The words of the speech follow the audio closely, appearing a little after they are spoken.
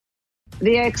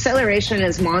The acceleration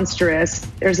is monstrous.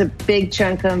 There's a big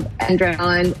chunk of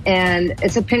adrenaline, and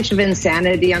it's a pinch of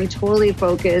insanity. I'm totally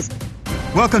focused.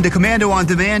 Welcome to Commando on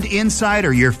Demand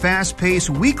Insider, your fast-paced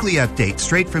weekly update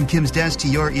straight from Kim's desk to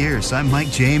your ears. I'm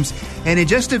Mike James, and in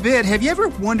just a bit, have you ever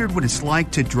wondered what it's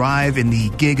like to drive in the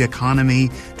gig economy,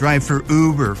 drive for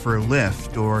Uber, for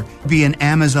Lyft, or be an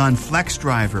Amazon Flex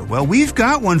driver? Well, we've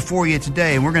got one for you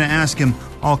today, and we're going to ask him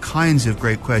all kinds of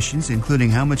great questions, including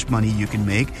how much money you can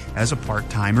make as a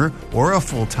part-timer or a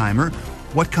full-timer,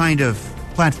 what kind of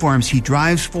platforms he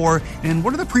drives for, and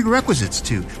what are the prerequisites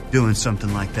to doing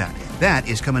something like that. That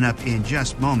is coming up in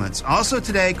just moments. Also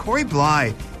today, Corey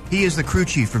Bly. He is the crew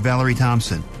chief for Valerie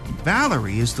Thompson.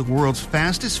 Valerie is the world's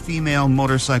fastest female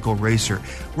motorcycle racer.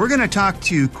 We're going to talk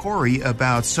to Corey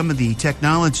about some of the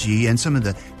technology and some of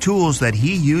the tools that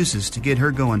he uses to get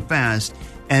her going fast.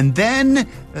 And then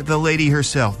the lady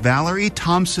herself, Valerie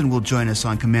Thompson, will join us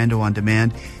on Commando on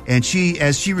Demand. And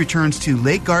as she returns to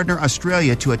Lake Gardner,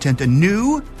 Australia, to attempt a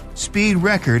new speed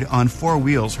record on four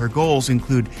wheels. Her goals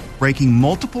include breaking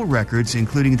multiple records,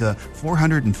 including the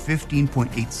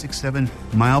 415.867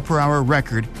 mile per hour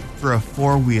record for a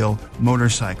four-wheel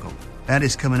motorcycle. That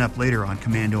is coming up later on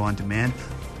Commando on Demand.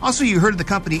 Also, you heard of the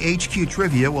company HQ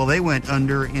Trivia. Well, they went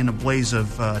under in a blaze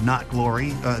of not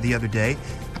glory the other day.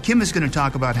 Kim is going to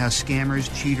talk about how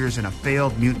scammers, cheaters, and a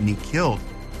failed mutiny killed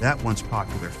that once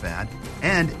popular fad.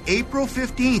 And April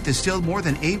 15th is still more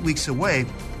than 8 weeks away,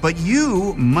 but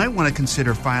you might want to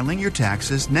consider filing your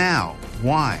taxes now.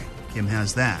 Why? Kim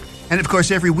has that. And of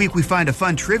course, every week we find a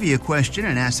fun trivia question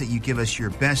and ask that you give us your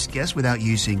best guess without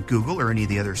using Google or any of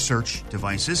the other search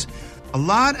devices. A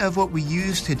lot of what we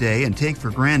use today and take for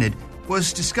granted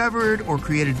was discovered or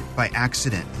created by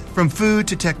accident, from food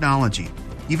to technology.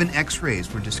 Even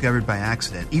X-rays were discovered by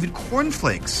accident. Even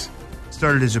cornflakes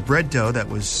started as a bread dough that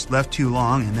was left too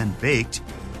long and then baked.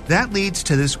 That leads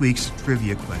to this week's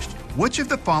trivia question. Which of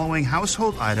the following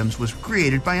household items was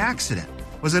created by accident?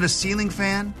 Was it a ceiling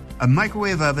fan, a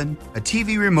microwave oven, a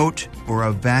TV remote, or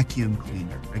a vacuum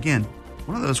cleaner? Again,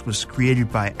 one of those was created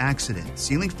by accident.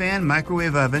 Ceiling fan,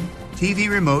 microwave oven, TV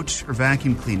remote, or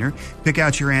vacuum cleaner. Pick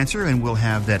out your answer, and we'll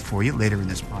have that for you later in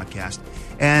this podcast.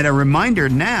 And a reminder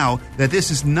now that this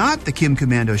is not the Kim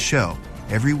Commando Show.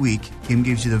 Every week, Kim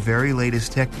gives you the very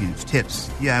latest tech news, tips,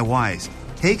 DIYs,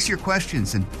 takes your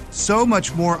questions, and so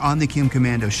much more on the Kim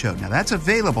Commando Show. Now, that's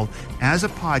available as a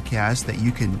podcast that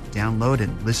you can download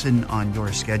and listen on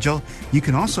your schedule. You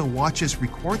can also watch us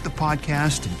record the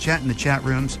podcast and chat in the chat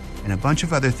rooms and a bunch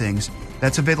of other things.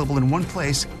 That's available in one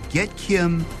place,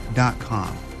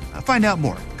 getkim.com. Find out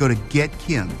more. Go to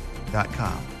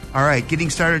getkim.com. All right, getting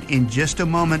started in just a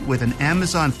moment with an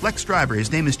Amazon Flex driver.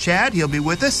 His name is Chad. He'll be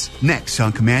with us next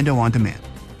on Commando on Demand.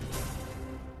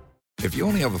 If you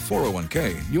only have a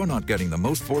 401k, you're not getting the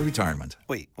most for retirement.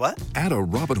 Wait, what? Add a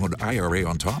Robinhood IRA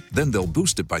on top, then they'll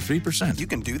boost it by 3%. You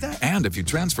can do that? And if you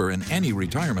transfer in any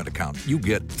retirement account, you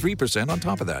get 3% on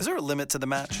top of that. Is there a limit to the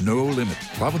match? No limit.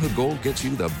 Robinhood Gold gets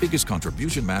you the biggest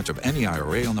contribution match of any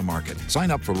IRA on the market. Sign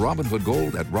up for Robinhood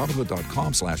Gold at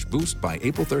Robinhood.com/boost by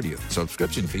April 30th.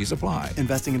 Subscription fees apply.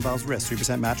 Investing involves risk.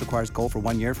 3% match requires gold for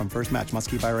 1 year from first match. Must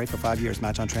keep IRA for 5 years.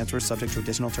 Match on transfers subject to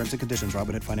additional terms and conditions.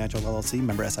 Robinhood Financial LLC,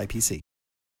 member SIPC.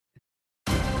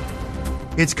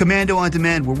 It's Commando on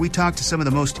Demand, where we talk to some of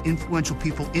the most influential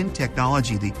people in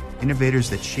technology, the innovators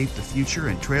that shape the future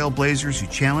and trailblazers who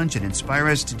challenge and inspire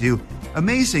us to do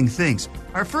amazing things.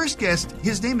 Our first guest,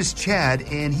 his name is Chad,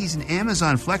 and he's an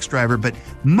Amazon Flex driver, but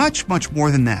much, much more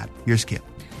than that. Here's Kim.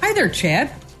 Hi there, Chad.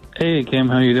 Hey, Kim.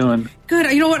 How you doing? Good.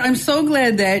 You know what? I'm so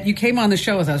glad that you came on the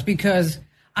show with us because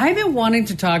I've been wanting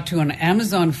to talk to an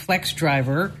Amazon Flex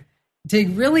driver to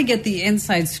really get the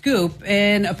inside scoop,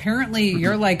 and apparently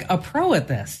you're like a pro at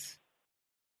this.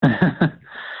 Well,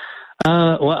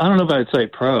 I don't know if I'd say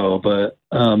pro, but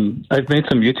I've made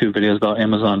some YouTube videos about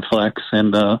Amazon Flex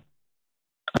and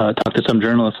talked to some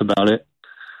journalists about it.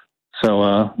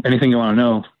 So anything you want to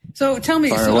know, so tell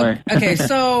me. Fire away. Okay,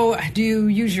 so do you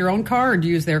use your own car or do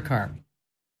you use their car?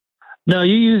 No,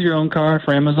 you use your own car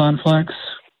for Amazon Flex.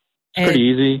 It's pretty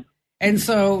easy. And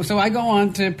so I go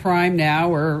on to Prime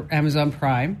now, or Amazon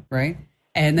Prime, right?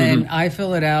 And then I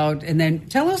fill it out. And then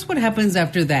tell us what happens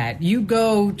after that. You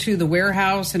go to the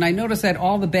warehouse, and I notice that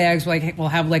all the bags will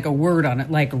have like a word on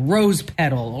it, like rose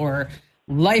petal or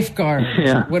lifeguard,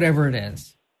 or whatever it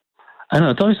is. I don't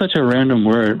know. It's always such a random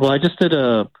word. Well, I just did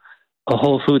a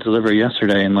Whole Foods delivery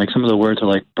yesterday, and like some of the words are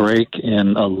like break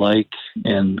and alike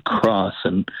and cross.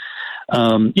 And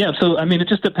so, I mean, it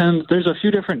just depends. There's a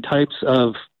few different types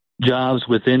of jobs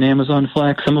within Amazon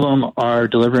Flex. Some of them are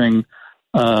delivering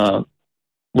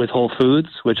with Whole Foods,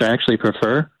 which I actually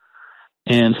prefer.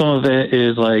 And some of it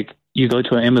is like you go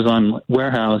to an Amazon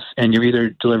warehouse and you're either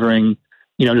delivering,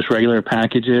 just regular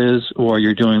packages, or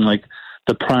you're doing like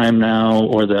the Prime Now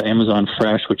or the Amazon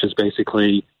Fresh, which is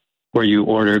basically where you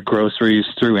order groceries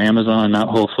through Amazon, not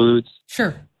Whole Foods.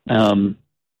 Sure. And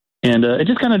it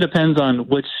just kind of depends on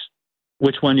which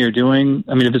one you're doing.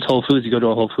 I mean, if it's Whole Foods, you go to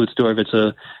a Whole Foods store. If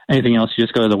it's anything else, you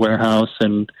just go to the warehouse.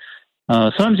 And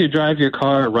sometimes you drive your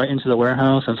car right into the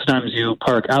warehouse, and sometimes you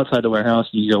park outside the warehouse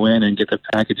and you go in and get the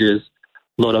packages,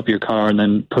 load up your car, and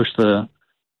then push the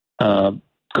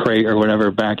crate or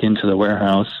whatever back into the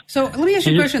warehouse. So let me ask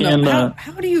you a question though.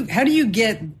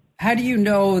 How do you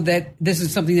know that this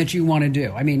is something that you want to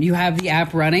do? I mean, you have the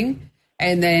app running,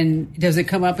 and then does it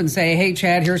come up and say, "Hey,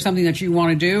 Chad, here's something that you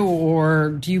want to do,"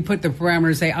 or do you put the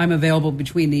parameters, say, "I'm available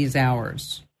between these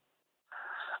hours"?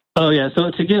 Oh yeah.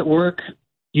 So to get work,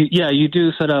 you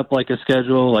do set up like a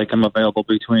schedule, like I'm available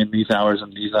between these hours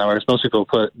and these hours. Most people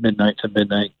put midnight to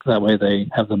midnight. That way they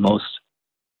have the most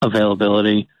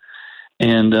availability.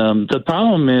 And the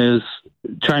problem is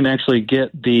trying to actually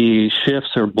get the shifts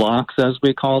or blocks, as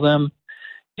we call them.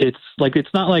 It's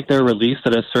not like they're released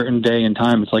at a certain day and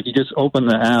time. It's like you just open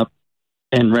the app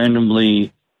and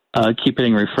randomly keep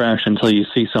hitting refresh until you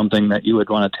see something that you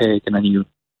would want to take, and then you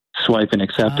swipe and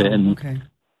accept it. And okay.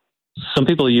 Some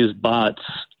people use bots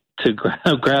to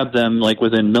grab them like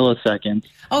within milliseconds.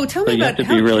 Oh, tell me so about you have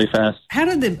to be really fast. How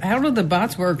do the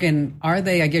bots work, and are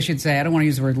they, I guess you'd say, I don't want to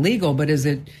use the word legal, but is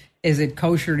it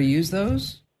kosher to use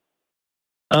those?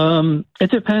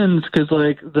 It depends, because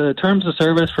like the terms of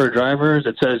service for drivers,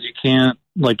 it says you can't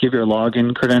like give your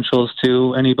login credentials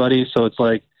to anybody. So it's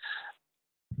like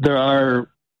there are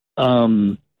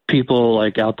people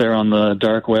like out there on the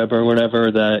dark web or whatever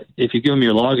that if you give them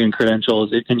your login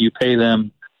credentials and you pay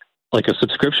them like a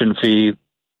subscription fee,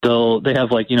 they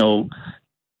have like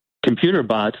computer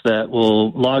bots that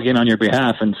will log in on your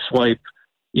behalf and swipe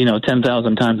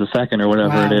 10,000 times a second or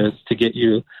whatever it is to get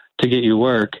you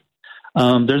work.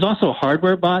 There's also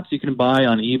hardware bots you can buy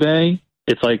on eBay.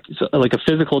 It's like a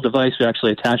physical device you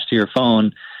actually attach to your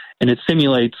phone, and it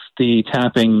simulates the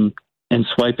tapping and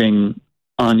swiping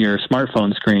on your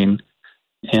smartphone screen.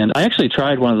 And I actually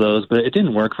tried one of those, but it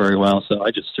didn't work very well, so I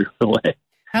just threw it away.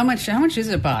 How much is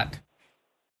a bot?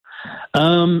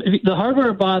 The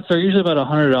hardware bots are usually about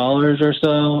 $100 or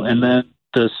so, and then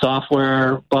the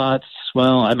software bots,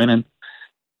 well, I mean,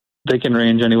 they can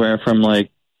range anywhere from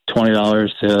like $20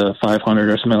 to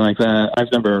 $500 or something like that.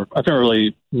 I've never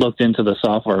really looked into the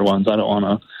software ones. I don't want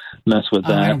to mess with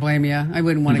that. I don't blame you. I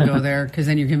wouldn't want to go there, because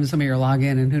then you're giving some of your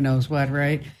login and who knows what,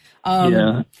 right?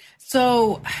 Yeah.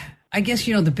 So I guess,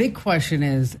 the big question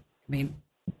is, I mean,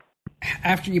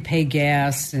 after you pay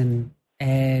gas and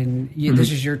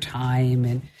this is your time,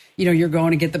 and, you're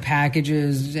going to get the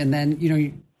packages, and then,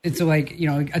 it's like, a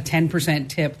 10%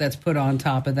 tip that's put on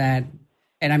top of that.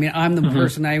 And I mean, I'm the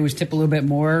person, I always tip a little bit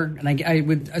more. And I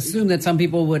would assume that some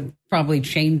people would probably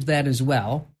change that as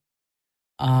well.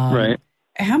 Right.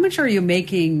 How much are you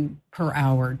making per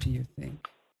hour, do you think?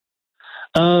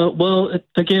 Well, it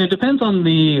depends on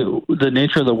the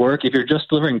nature of the work. If you're just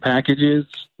delivering packages,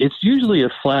 it's usually a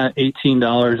flat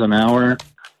 $18 an hour.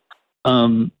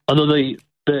 Although the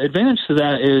advantage to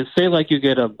that is, say like you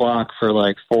get a block for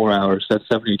like 4 hours, that's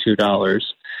 $72.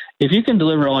 If you can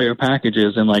deliver all your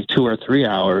packages in like 2 or 3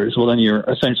 hours, well, then you're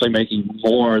essentially making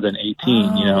more than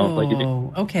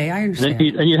 18. Okay, I understand.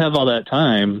 And you have all that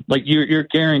time, like you're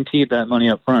guaranteed that money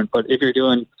up front. But if you're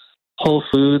doing Whole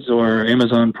Foods or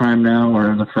Amazon Prime Now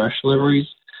or the fresh deliveries,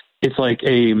 it's like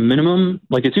a minimum.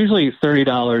 Like it's usually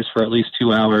 $30 for at least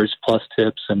 2 hours plus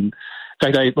tips. And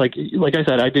in fact, like I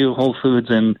said, I do Whole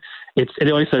Foods, and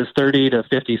it always says 30 to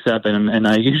 57, and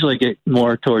I usually get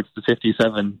more towards the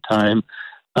 57 time.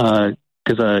 Because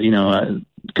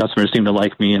customers seem to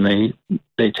like me, and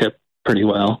they tip pretty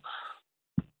well.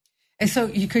 And so,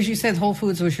 because you said Whole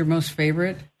Foods was your most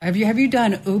favorite, have you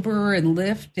done Uber and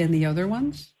Lyft and the other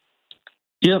ones?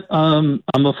 Yep, I'm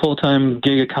a full-time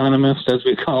gig economist, as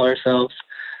we call ourselves.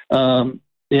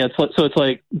 It's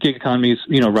like gig economies,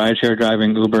 rideshare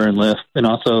driving, Uber and Lyft, and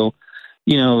also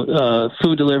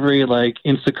food delivery like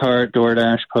Instacart,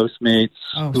 DoorDash,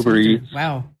 Postmates, Uber Eats.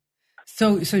 Wow.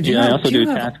 So do you I also do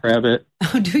TaskRabbit.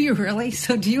 Oh, do you really?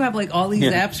 So do you have like all these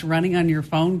apps running on your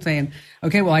phone saying,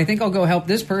 okay, well, I think I'll go help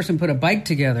this person put a bike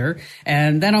together,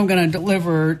 and then I'm going to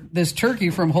deliver this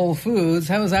turkey from Whole Foods.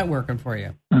 How is that working for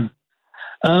you?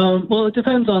 Well, it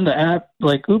depends on the app.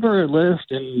 Like Uber,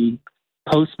 Lyft, and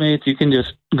Postmates, you can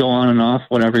just go on and off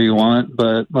whenever you want.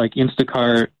 But like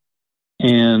Instacart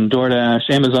and DoorDash,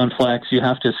 Amazon Flex, you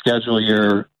have to schedule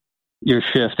your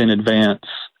shift in advance.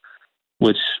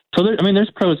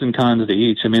 there's pros and cons to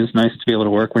each. I mean, it's nice to be able to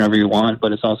work whenever you want,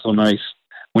 but it's also nice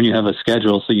when you have a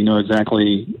schedule so you know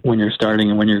exactly when you're starting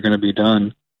and when you're going to be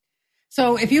done.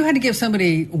 So if you had to give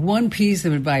somebody one piece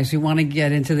of advice who want to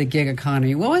get into the gig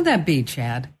economy, what would that be,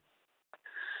 Chad?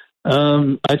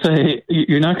 I'd say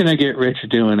you're not going to get rich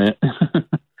doing it.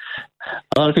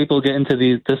 A lot of people get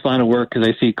into this line of work because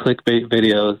they see clickbait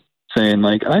videos saying,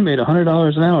 like, I made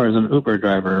 $100 an hour as an Uber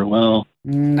driver. Well,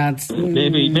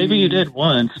 maybe you did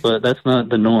once, but that's not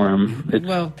the norm.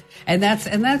 And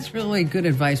that's really good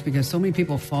advice because so many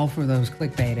people fall for those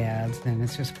clickbait ads, and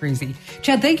it's just crazy.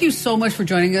 Chad, thank you so much for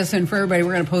joining us, and for everybody,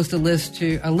 we're going to post a link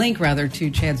to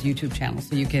Chad's YouTube channel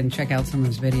so you can check out some of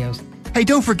his videos. Hey,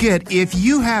 don't forget, if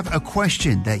you have a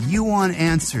question that you want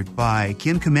answered by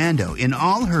Kim Komando in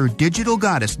all her digital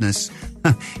goddessness,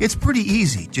 it's pretty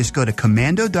easy. Just go to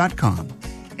komando.com,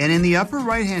 and in the upper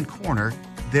right-hand corner,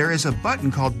 there is a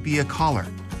button called Be a Caller.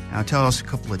 Now tell us a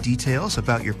couple of details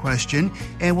about your question,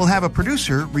 and we'll have a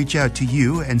producer reach out to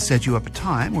you and set you up a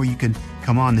time where you can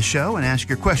come on the show and ask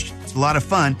your question. It's a lot of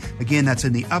fun. Again, that's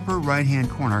in the upper right-hand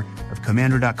corner of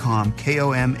komando.com,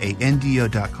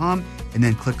 komando.com, and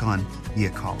then click on Be a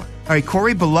Caller. All right,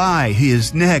 Corey Belay, he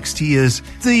is next. He is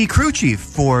the crew chief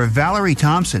for Valerie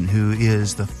Thompson, who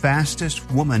is the fastest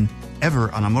woman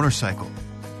ever on a motorcycle.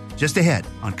 Just ahead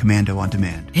on Komando on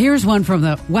Demand. Here's one from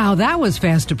the Wow, That Was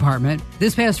Fast department.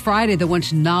 This past Friday, the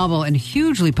once novel and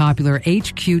hugely popular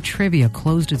HQ Trivia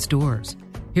closed its doors.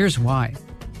 Here's why.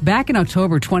 Back in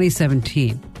October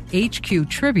 2017, HQ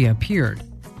Trivia appeared.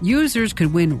 Users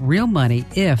could win real money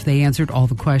if they answered all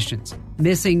the questions.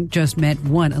 Missing just meant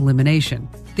one elimination.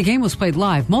 The game was played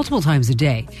live multiple times a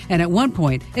day, and at one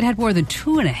point, it had more than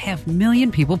 2.5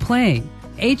 million people playing.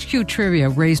 HQ Trivia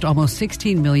raised almost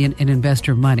 $16 million in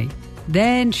investor money.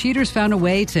 Then cheaters found a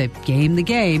way to game the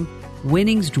game.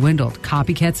 Winnings dwindled,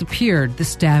 copycats appeared, the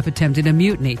staff attempted a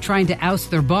mutiny, trying to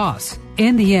oust their boss.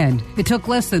 In the end, it took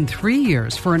less than 3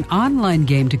 years for an online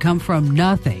game to come from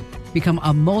nothing, become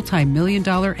a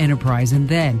multi-million-dollar enterprise, and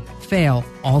then fail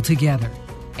altogether.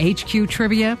 HQ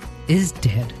Trivia is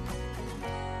dead.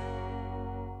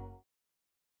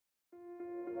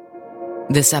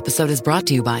 This episode is brought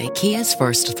to you by Kia's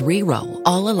first 3-row,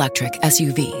 all-electric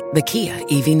SUV, the Kia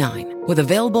EV9, with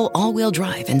available all-wheel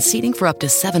drive and seating for up to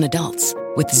 7 adults,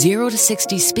 with 0 to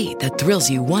 60 speed that thrills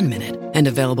you 1 minute and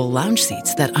available lounge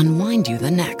seats that unwind you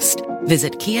the next.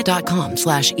 Visit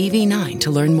kia.com/EV9 to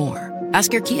learn more.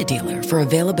 Ask your Kia dealer for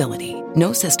availability.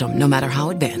 No system, no matter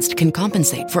how advanced, can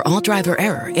compensate for all driver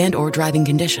error and or driving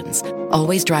conditions.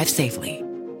 Always drive safely.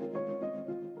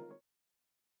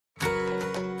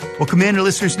 Well, Komando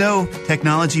listeners know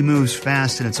technology moves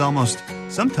fast, and it's almost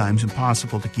sometimes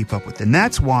impossible to keep up with. And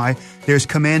that's why there's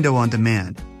Komando on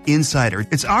Demand, Insider.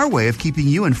 It's our way of keeping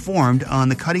you informed on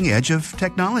the cutting edge of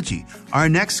technology. Our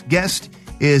next guest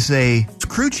is a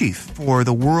crew chief for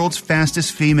the world's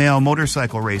fastest female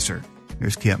motorcycle racer.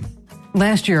 Here's Kim.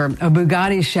 Last year, a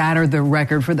Bugatti shattered the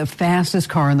record for the fastest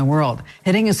car in the world,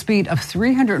 hitting a speed of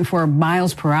 304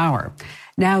 miles per hour.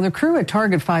 Now, the crew at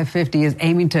Target 550 is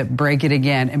aiming to break it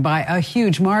again, and by a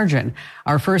huge margin.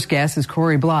 Our first guest is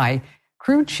Corey Belay,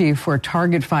 crew chief for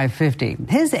Target 550.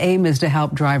 His aim is to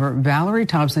help driver Valerie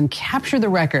Thompson capture the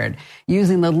record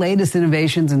using the latest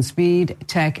innovations in speed,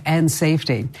 tech, and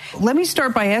safety. Let me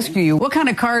start by asking you, what kind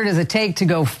of car does it take to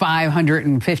go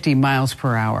 550 miles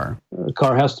per hour? The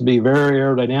car has to be very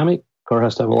aerodynamic. The car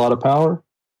has to have a lot of power.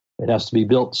 It has to be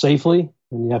built safely,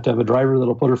 and you have to have a driver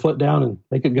that'll put her foot down and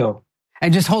make it go.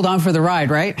 And just hold on for the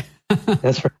ride, right?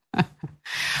 That's right.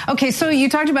 Okay, so you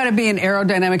talked about it being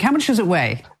aerodynamic. How much does it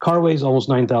weigh? Car weighs almost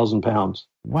 9,000 pounds.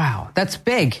 Wow, that's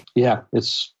big. Yeah,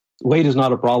 weight is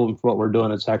not a problem for what we're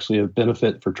doing. It's actually a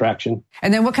benefit for traction.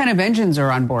 And then what kind of engines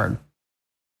are on board?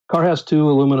 Car has 2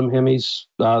 aluminum Hemis,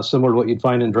 similar to what you'd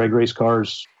find in drag race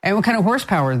cars. And what kind of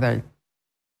horsepower are they?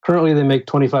 Currently, they make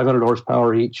 2,500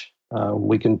 horsepower each.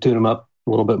 We can tune them up a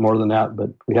little bit more than that,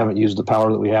 but we haven't used the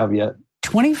power that we have yet.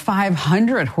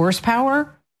 2,500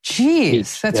 horsepower?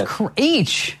 Jeez, that's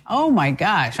each. Oh my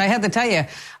gosh. I have to tell you,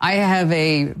 I have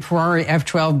a Ferrari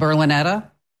F12 Berlinetta,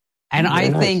 and I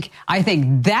think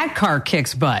that car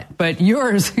kicks butt, but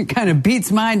yours kind of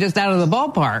beats mine just out of the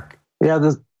ballpark. Yeah,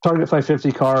 the Target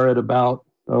 550 car at about,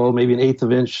 maybe an eighth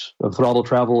of inch of throttle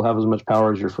travel will have as much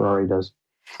power as your Ferrari does.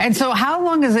 And so how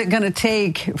long is it going to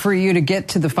take for you to get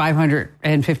to the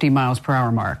 550 miles per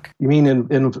hour mark? You mean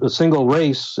in a single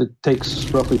race, it takes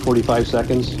roughly 45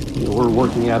 seconds. We're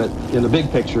working at it in the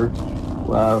big picture.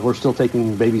 We're still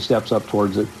taking baby steps up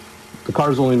towards it. The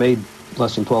car's only made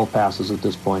less than 12 passes at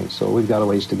this point, so we've got a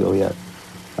ways to go yet.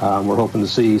 We're hoping to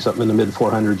see something in the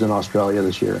mid-400s in Australia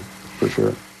this year, for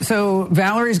sure. So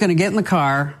Valerie's going to get in the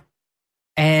car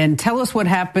and tell us what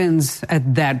happens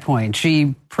at that point.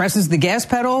 She presses the gas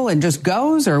pedal and just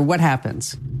goes, or what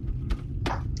happens?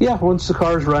 Yeah, once the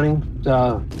car's running,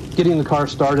 getting the car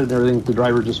started and everything, the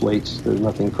driver just waits. There's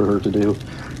nothing for her to do.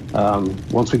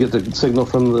 Once we get the signal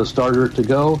from the starter to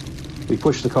go, we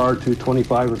push the car to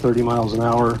 25 or 30 miles an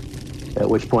hour, at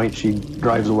which point she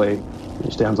drives away.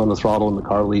 She stands on the throttle and the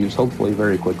car leaves, hopefully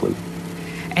very quickly.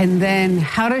 And then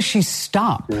how does she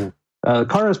stop? The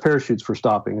car has parachutes for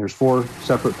stopping. There's 4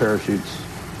 separate parachutes,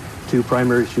 2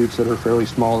 primary chutes that are fairly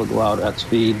small that go out at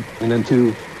speed, and then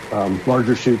 2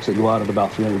 larger chutes that go out at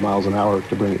about 300 miles an hour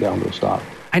to bring it down to a stop.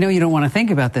 I know you don't want to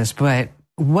think about this, but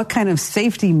what kind of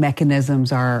safety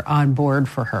mechanisms are on board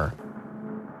for her?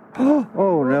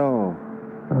 Oh, no.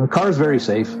 The car is very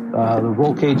safe. The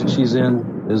roll cage that she's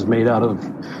in is made out of,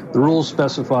 the rules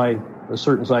specify a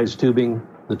certain size tubing.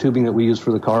 The tubing that we use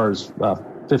for the car is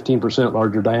 15%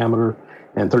 larger diameter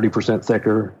and 30%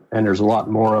 thicker, and there's a lot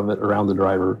more of it around the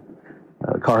driver.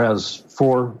 The car has 3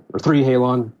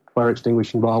 Halon fire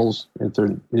extinguishing bottles in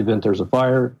the event there's a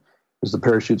fire. There's the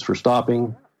parachutes for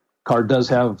stopping. Car does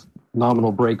have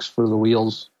nominal brakes for the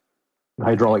wheels,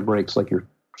 hydraulic brakes like your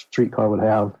street car would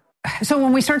have. So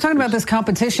when we start talking about this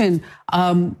competition,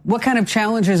 what kind of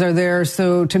challenges are there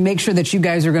to make sure that you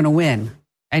guys are going to win?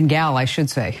 And gal, I should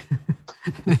say.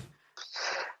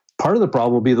 Part of the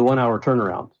problem will be the 1-hour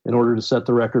turnaround. In order to set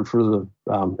the record for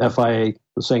the FIA,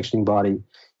 the sanctioning body,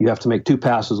 you have to make 2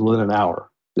 passes within an hour.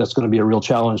 That's going to be a real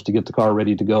challenge to get the car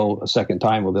ready to go a second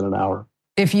time within an hour.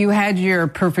 If you had your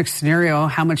perfect scenario,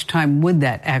 how much time would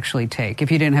that actually take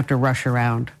if you didn't have to rush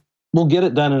around? We'll get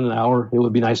it done in an hour. It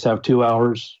would be nice to have 2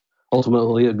 hours.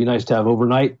 Ultimately, it'd be nice to have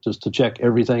overnight just to check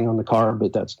everything on the car,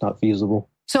 but that's not feasible.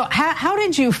 So how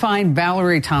did you find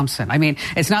Valerie Thompson? I mean,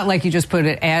 it's not like you just put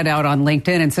an ad out on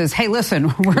LinkedIn and says, hey,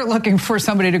 listen, we're looking for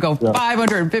somebody to go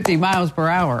 550 miles per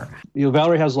hour. You know,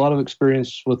 Valerie has a lot of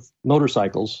experience with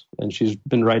motorcycles, and she's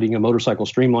been riding a motorcycle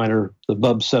streamliner, the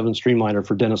Bub 7 streamliner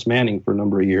for Dennis Manning for a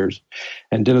number of years.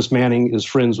 And Dennis Manning is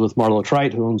friends with Marlo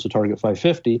Trite, who owns the Target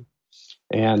 550.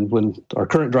 And when our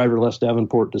current driver, Les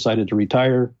Davenport, decided to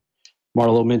retire,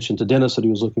 Marlo mentioned to Dennis that he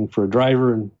was looking for a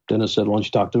driver, and Dennis said, why don't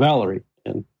you talk to Valerie?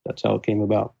 And that's how it came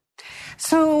about.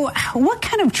 So what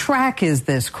kind of track is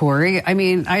this, Corey? I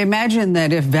mean, I imagine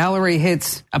that if Valerie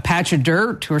hits a patch of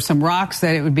dirt or some rocks,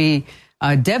 that it would be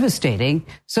devastating.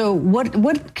 So what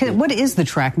is the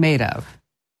track made of?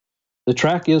 The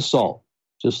track is salt,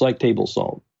 just like table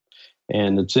salt.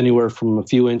 And it's anywhere from a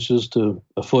few inches to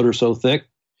a foot or so thick.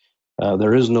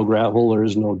 There is no gravel. There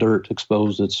is no dirt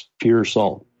exposed. It's pure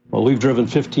salt. Well, we've driven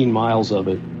 15 miles of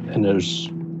it, and there's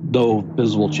no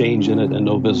visible change in it and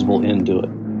no visible end to it.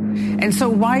 And so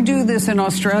why do this in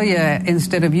Australia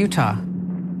instead of Utah?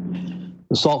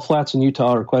 The salt flats in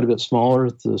Utah are quite a bit smaller.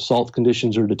 The salt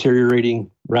conditions are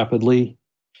deteriorating rapidly.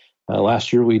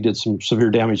 Last year we did some severe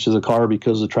damage to the car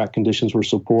because the track conditions were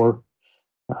so poor.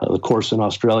 The course in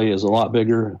Australia is a lot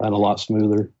bigger and a lot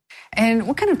smoother. And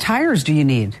what kind of tires do you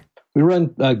need? We run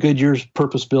Goodyear's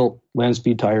purpose-built land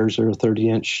speed tires. They're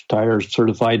 30-inch tires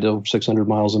certified to 600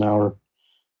 miles an hour.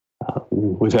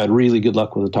 We've had really good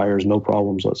luck with the tires, no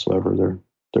problems whatsoever.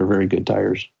 They're very good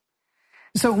tires.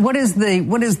 So what is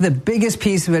the biggest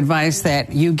piece of advice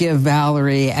that you give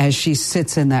Valerie as she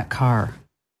sits in that car?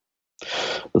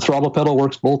 The throttle pedal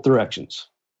works both directions.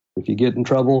 If you get in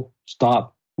trouble,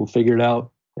 stop, we'll figure it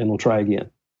out, and we'll try again.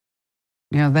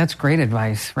 Yeah, that's great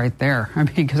advice right there. I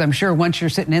mean, because I'm sure once you're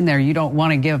sitting in there, you don't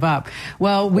want to give up.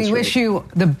 Well, we wish you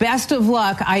the best of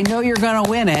luck. I know you're going to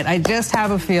win it. I just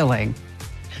have a feeling.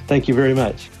 Thank you very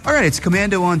much. All right, it's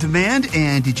Commando on Demand.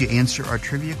 And did you answer our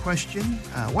trivia question?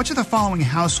 Which of the following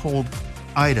household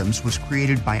items was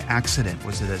created by accident?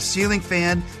 Was it a ceiling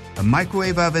fan, a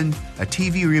microwave oven, a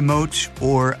TV remote,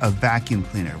 or a vacuum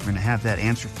cleaner? We're going to have that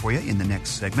answer for you in the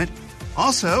next segment.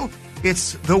 Also,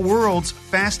 it's the world's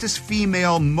fastest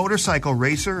female motorcycle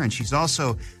racer, and she's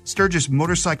also Sturgis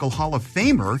Motorcycle Hall of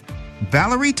Famer.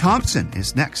 Valerie Thompson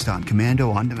is next on Commando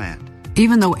on Demand.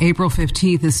 Even though April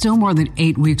 15th is still more than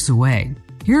 8 weeks away,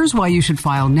 here's why you should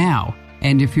file now.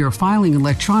 And if you're filing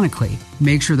electronically,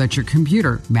 make sure that your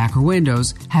computer, Mac or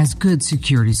Windows, has good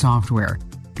security software.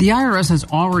 The IRS has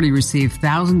already received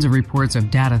thousands of reports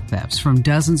of data thefts from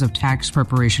dozens of tax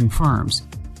preparation firms.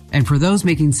 And for those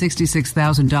making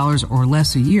 $66,000 or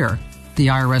less a year, the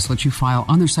IRS lets you file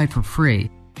on their site for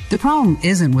free. The problem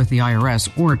isn't with the IRS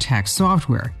or tax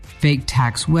software. Fake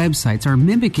tax websites are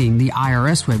mimicking the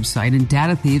IRS website, and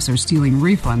data thieves are stealing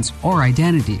refunds or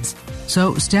identities.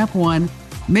 So, step 1,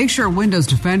 make sure Windows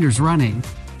Defender is running.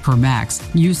 For Macs,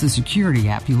 use the security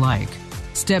app you like.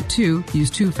 Step 2, use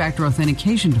two-factor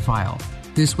authentication to file.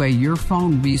 This way, your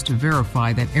phone will be used to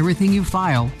verify that everything you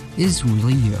file is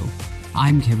really you.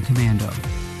 I'm Kim Komando.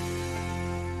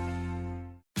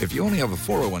 If you only have a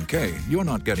 401k, you're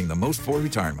not getting the most for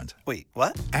retirement. Wait,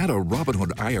 what? Add a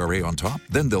Robinhood IRA on top,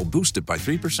 then they'll boost it by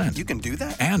 3%. You can do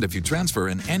that? And if you transfer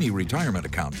in any retirement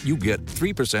account, you get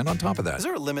 3% on top of that. Is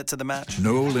there a limit to the match?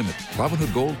 No limit.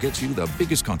 Robinhood Gold gets you the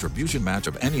biggest contribution match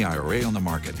of any IRA on the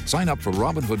market. Sign up for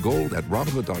Robinhood Gold at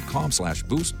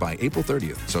Robinhood.com/boost by April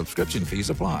 30th. Subscription fees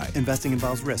apply. Investing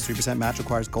involves risk. 3% match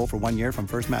requires gold for 1 year from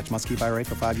first match. Must keep IRA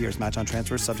for 5 years. Match on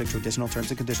transfers subject to additional terms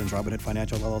and conditions. Robinhood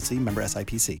Financial LLC, member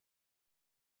SIPC.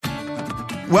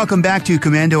 Welcome back to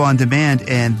Komando on Demand,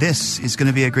 and this is going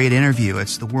to be a great interview.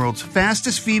 It's the world's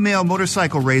fastest female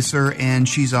motorcycle racer, and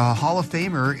she's a Hall of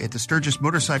Famer at the Sturgis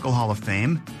Motorcycle Hall of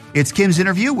Fame. It's Kim's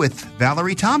interview with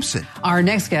Valerie Thompson. Our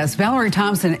next guest, Valerie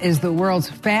Thompson, is the world's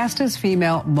fastest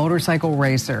female motorcycle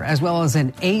racer, as well as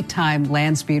an 8-time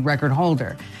land speed record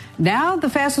holder. Now, the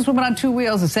fastest woman on 2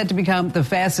 wheels is set to become the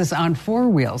fastest on 4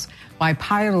 wheels by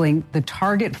piloting the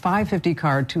Target 550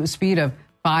 car to a speed of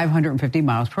 550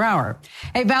 miles per hour.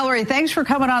 Hey, Valerie, thanks for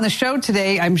coming on the show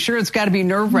today. I'm sure it's got to be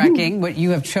nerve-wracking what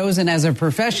you have chosen as a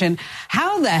profession.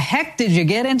 How the heck did you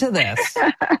get into this?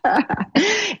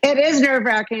 It is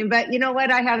nerve-wracking, but you know what?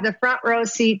 I have the front row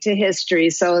seat to history,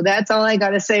 so that's all I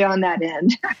got to say on that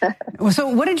end. So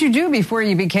what did you do before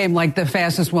you became like the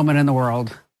fastest woman in the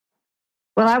world?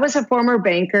 Well, I was a former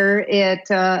banker at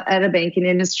a banking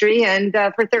industry and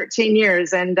for 13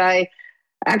 years, and I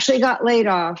actually got laid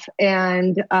off.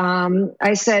 And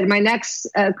I said my next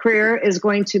career is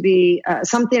going to be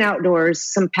something outdoors,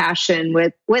 some passion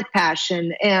with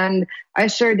passion. And I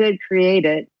sure did create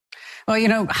it. Well, you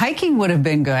know, hiking would have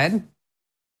been good.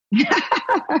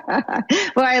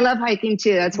 Well, I love hiking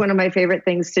too. That's one of my favorite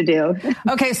things to do.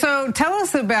 Okay, so tell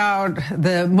us about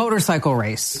the motorcycle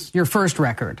race, your first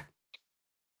record.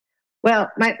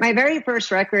 Well, my very first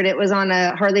record, it was on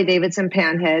a Harley-Davidson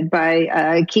Panhead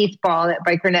by Keith Ball at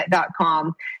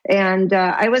bikernet.com. And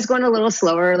I was going a little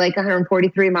slower, like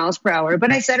 143 miles per hour.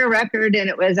 But I set a record, and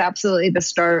it was absolutely the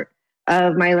start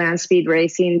of my land speed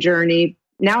racing journey.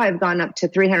 Now I've gone up to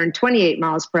 328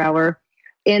 miles per hour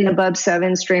in the Bub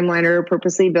 7 Streamliner,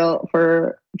 purposely built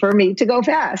for me to go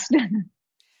fast.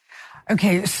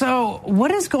 Okay, so what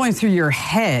is going through your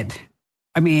head?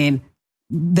 I mean,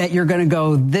 that you're going to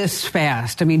go this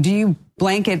fast? I mean, do you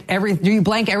blank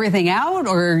everything out,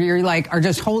 or you're like, are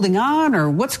just holding on, or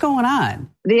what's going on?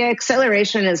 The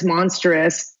acceleration is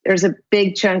monstrous. There's a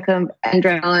big chunk of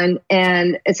adrenaline,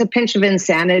 and it's a pinch of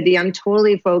insanity. I'm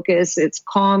totally focused. It's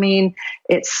calming.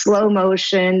 It's slow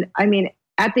motion. I mean,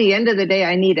 at the end of the day,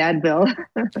 I need Advil.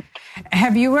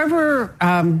 Have you ever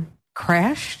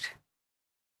crashed?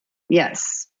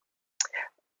 Yes.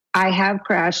 I have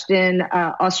crashed in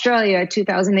Australia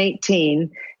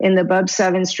 2018 in the Bub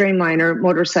 7 Streamliner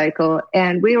motorcycle,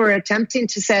 and we were attempting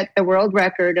to set the world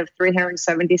record of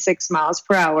 376 miles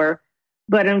per hour.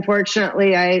 But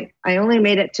unfortunately, I only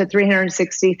made it to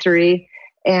 363,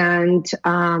 and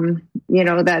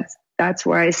that's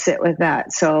where I sit with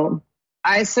that. So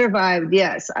I survived.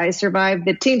 Yes, I survived.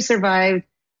 The team survived.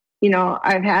 You know,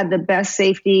 I've had the best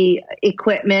safety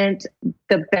equipment,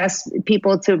 the best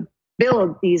people to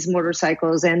build these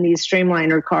motorcycles and these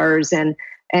Streamliner cars and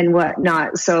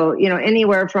whatnot. So, you know,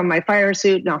 anywhere from my fire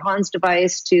suit and a Hans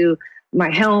device to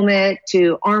my helmet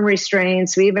to arm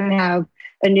restraints. We even have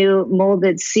a new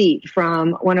molded seat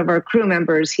from one of our crew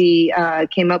members. He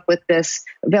came up with this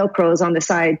Velcros on the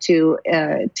side to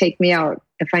take me out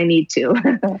if I need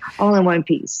to, all in one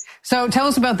piece. So tell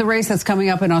us about the race that's coming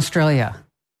up in Australia.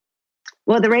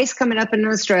 Well, the race coming up in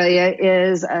Australia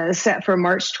is set for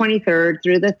March 23rd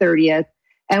through the 30th,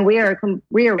 and we are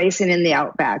racing in the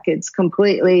outback. It's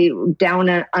completely down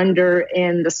and under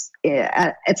in the.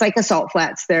 It's like a salt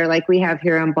flats there, like we have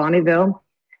here in Bonneville,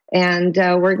 and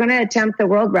we're going to attempt the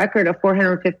world record of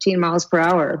 415 miles per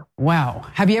hour. Wow!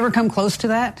 Have you ever come close to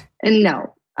that? And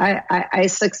no, I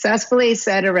successfully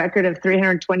set a record of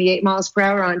 328 miles per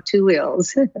hour on 2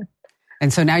 wheels.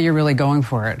 And so now you're really going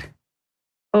for it.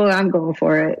 Oh, I'm going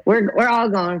for it. We're all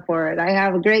going for it. I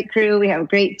have a great crew. We have a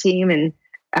great team, and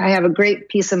I have a great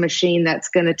piece of machine that's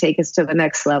going to take us to the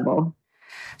next level.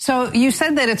 So you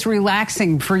said that it's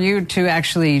relaxing for you to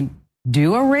actually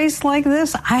do a race like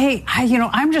this.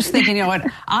 I'm just thinking, you know what?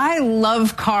 I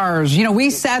love cars. You know, we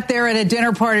sat there at a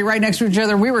dinner party right next to each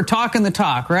other. We were talking the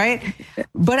talk, right?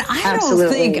 But I don't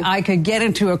think I could get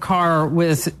into a car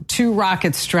with 2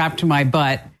 rockets strapped to my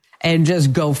butt and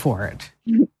just go for it.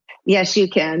 Yes, you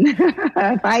can.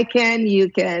 If I can, you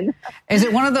can. Is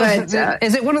it one of those?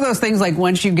 Is it one of those things like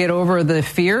once you get over the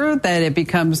fear that it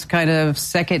becomes kind of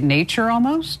second nature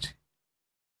almost?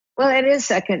 Well, it is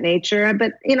second nature,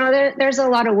 but there's a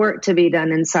lot of work to be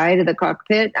done inside of the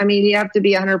cockpit. I mean, you have to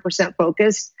be 100%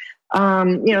 focused.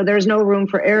 There's no room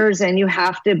for errors, and you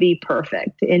have to be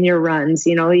perfect in your runs.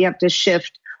 You have to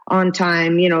shift on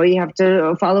time. You have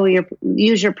to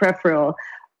use your peripheral.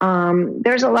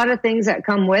 There's a lot of things that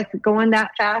come with going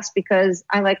that fast because,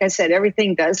 like I said,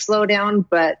 everything does slow down,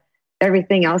 but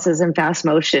everything else is in fast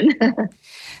motion.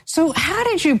 So how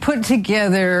did you put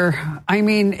together, I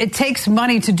mean, it takes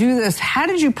money to do this. How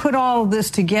did you put all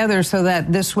this together so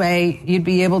that this way you'd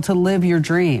be able to live your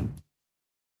dream?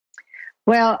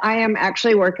 Well, I am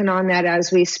actually working on that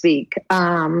as we speak.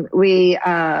 We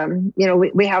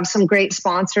have some great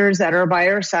sponsors that are by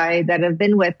our side that have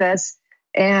been with us.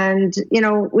 And,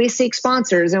 we seek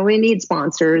sponsors and we need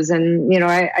sponsors. And,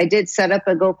 I did set up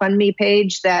a GoFundMe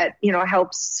page that,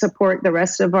 helps support the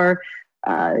rest of our,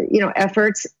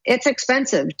 efforts. It's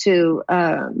expensive to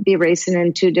be racing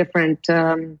in two different,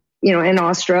 in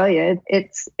Australia.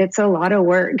 It's a lot of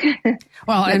work.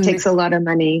 Well, it takes a lot of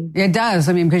money. It does.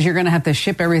 I mean, because you're going to have to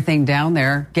ship everything down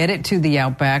there, get it to the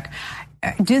outback.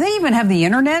 Do they even have the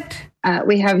internet?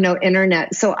 We have no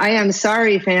internet. So I am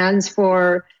sorry, fans,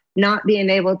 for not being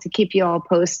able to keep you all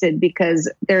posted because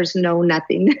there's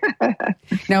nothing.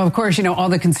 Now, of course, all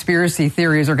the conspiracy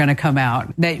theories are going to come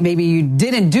out that maybe you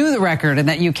didn't do the record and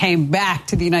that you came back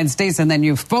to the United States and then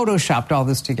you photoshopped all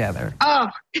this together. Oh,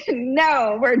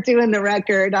 no, we're doing the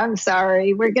record. I'm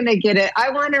sorry. We're going to get it.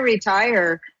 I want to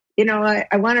retire.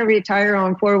 I want to retire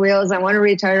on 4 wheels. I want to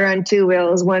retire on 2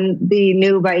 wheels when the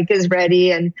new bike is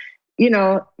ready. And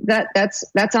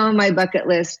that's on my bucket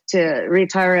list to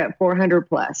retire at 400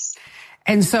 plus.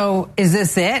 And so is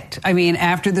this it? I mean,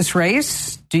 after this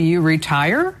race, do you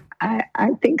retire?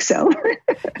 I think so.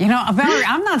 Valerie,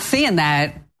 I'm not seeing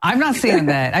that. I'm not seeing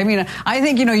that. I mean, I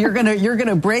think, you're going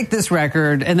to break this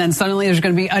record and then suddenly there's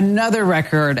going to be another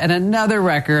record and another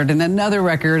record and another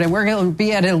record. And we're going to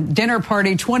be at a dinner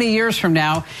party 20 years from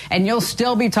now and you'll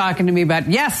still be talking to me about,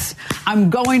 yes, I'm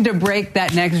going to break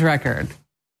that next record.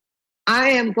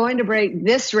 I am going to break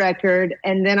this record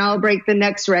and then I'll break the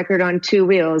next record on 2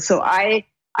 wheels. So I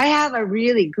have a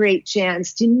really great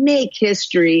chance to make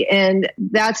history. And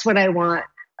that's what I want.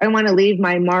 I want to leave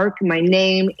my mark, my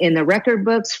name in the record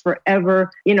books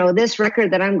forever. This record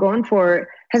that I'm going for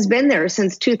has been there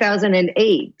since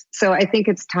 2008. So I think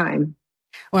it's time.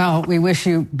 Well, we wish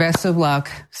you best of luck,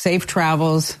 safe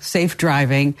travels, safe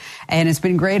driving. And it's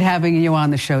been great having you on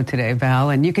the show today, Val.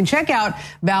 And you can check out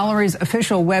Valerie's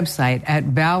official website at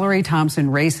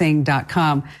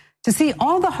ValerieThompsonRacing.com to see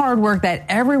all the hard work that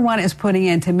everyone is putting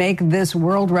in to make this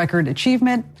world record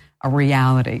achievement a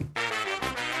reality.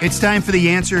 It's time for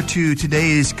the answer to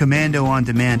today's Commando On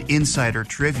Demand Insider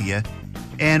Trivia.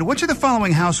 And which of the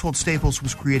following household staples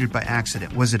was created by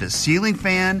accident? Was it a ceiling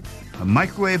fan, a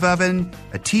microwave oven,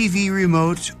 a TV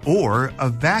remote, or a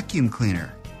vacuum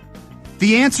cleaner?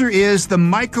 The answer is the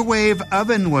microwave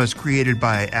oven was created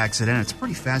by accident. It's a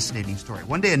pretty fascinating story.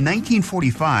 One day in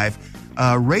 1945,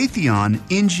 a Raytheon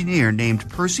engineer named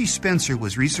Percy Spencer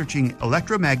was researching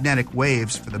electromagnetic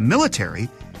waves for the military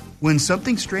when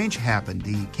something strange happened.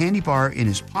 The candy bar in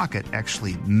his pocket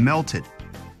actually melted.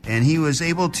 And he was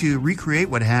able to recreate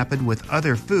what happened with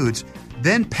other foods,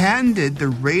 then patented the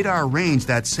radar range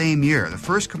that same year. The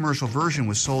first commercial version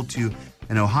was sold to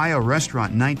an Ohio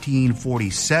restaurant in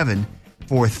 1947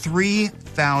 for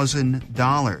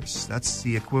 $3,000. That's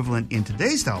the equivalent in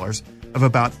today's dollars of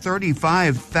about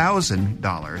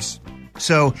 $35,000.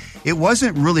 So it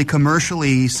wasn't really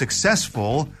commercially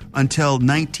successful until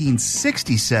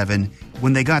 1967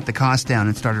 when they got the cost down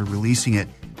and started releasing it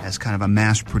as kind of a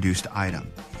mass-produced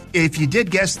item. If you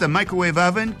did guess the microwave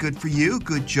oven, good for you,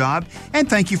 good job, and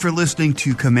thank you for listening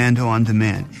to Commando On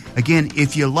Demand. Again,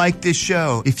 if you like this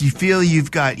show, if you feel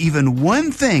you've got even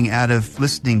one thing out of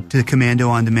listening to Commando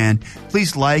On Demand,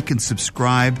 please like and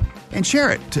subscribe and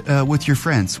share it with your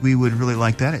friends. We would really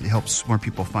like that. It helps more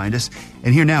people find us.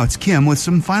 And here now, it's Kim with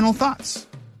some final thoughts.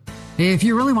 If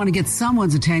you really want to get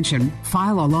someone's attention,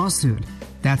 file a lawsuit.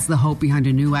 That's the hope behind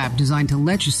a new app designed to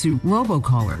let you sue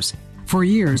robocallers. For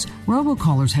years,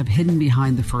 robocallers have hidden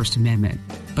behind the First Amendment,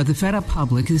 but the fed-up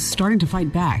public is starting to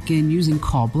fight back and using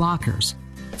call blockers.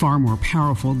 Far more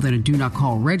powerful than a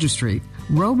do-not-call registry,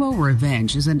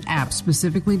 Robo-Revenge is an app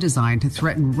specifically designed to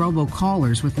threaten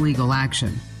robocallers with legal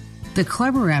action. The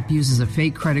clever app uses a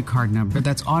fake credit card number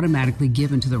that's automatically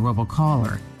given to the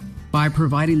robocaller. By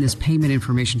providing this payment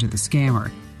information to the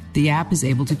scammer, The app is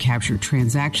able to capture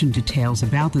transaction details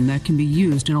about them that can be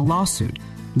used in a lawsuit,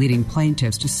 leading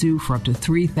plaintiffs to sue for up to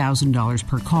 $3,000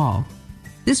 per call.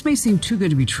 This may seem too good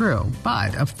to be true,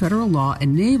 but a federal law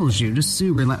enables you to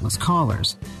sue relentless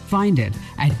callers. Find it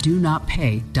at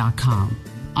donotpay.com.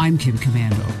 I'm Kim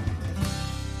Commando.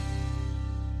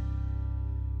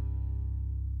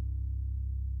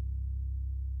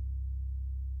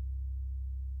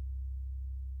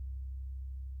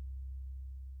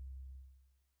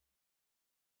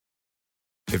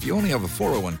 If you only have a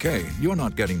 401k, you're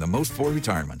not getting the most for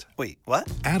retirement. Wait, what?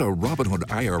 Add a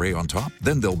Robinhood IRA on top,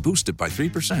 then they'll boost it by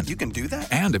 3%. You can do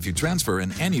that? And if you transfer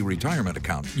in any retirement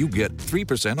account, you get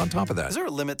 3% on top of that. Is there a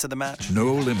limit to the match?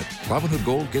 No limit. Robinhood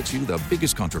Gold gets you the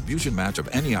biggest contribution match of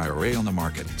any IRA on the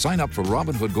market. Sign up for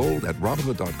Robinhood Gold at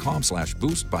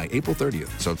Robinhood.com/boost by April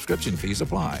 30th. Subscription fees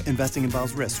apply. Investing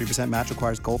involves risk. 3% match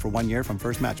requires gold for 1 year from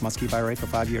first match. Must keep IRA for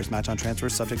 5 years. Match on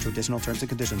transfers subject to additional terms and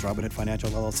conditions. Robinhood Financial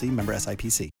LLC, member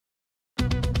SIPC.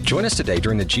 Join us today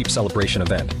during the Jeep Celebration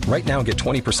event. Right now, get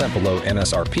 20% below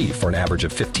MSRP for an average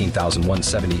of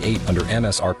 $15,178 under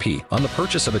MSRP on the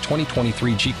purchase of a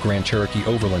 2023 Jeep Grand Cherokee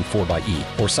Overland 4xE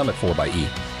or Summit 4xE.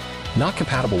 Not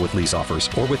compatible with lease offers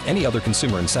or with any other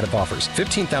consumer incentive offers.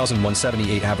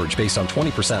 $15,178 average based on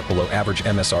 20% below average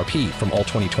MSRP from all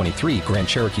 2023 Grand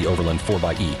Cherokee Overland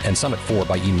 4xE and Summit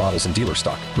 4xE models in dealer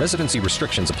stock. Residency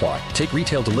restrictions apply. Take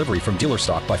retail delivery from dealer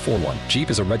stock by 4/1. Jeep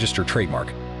is a registered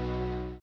trademark.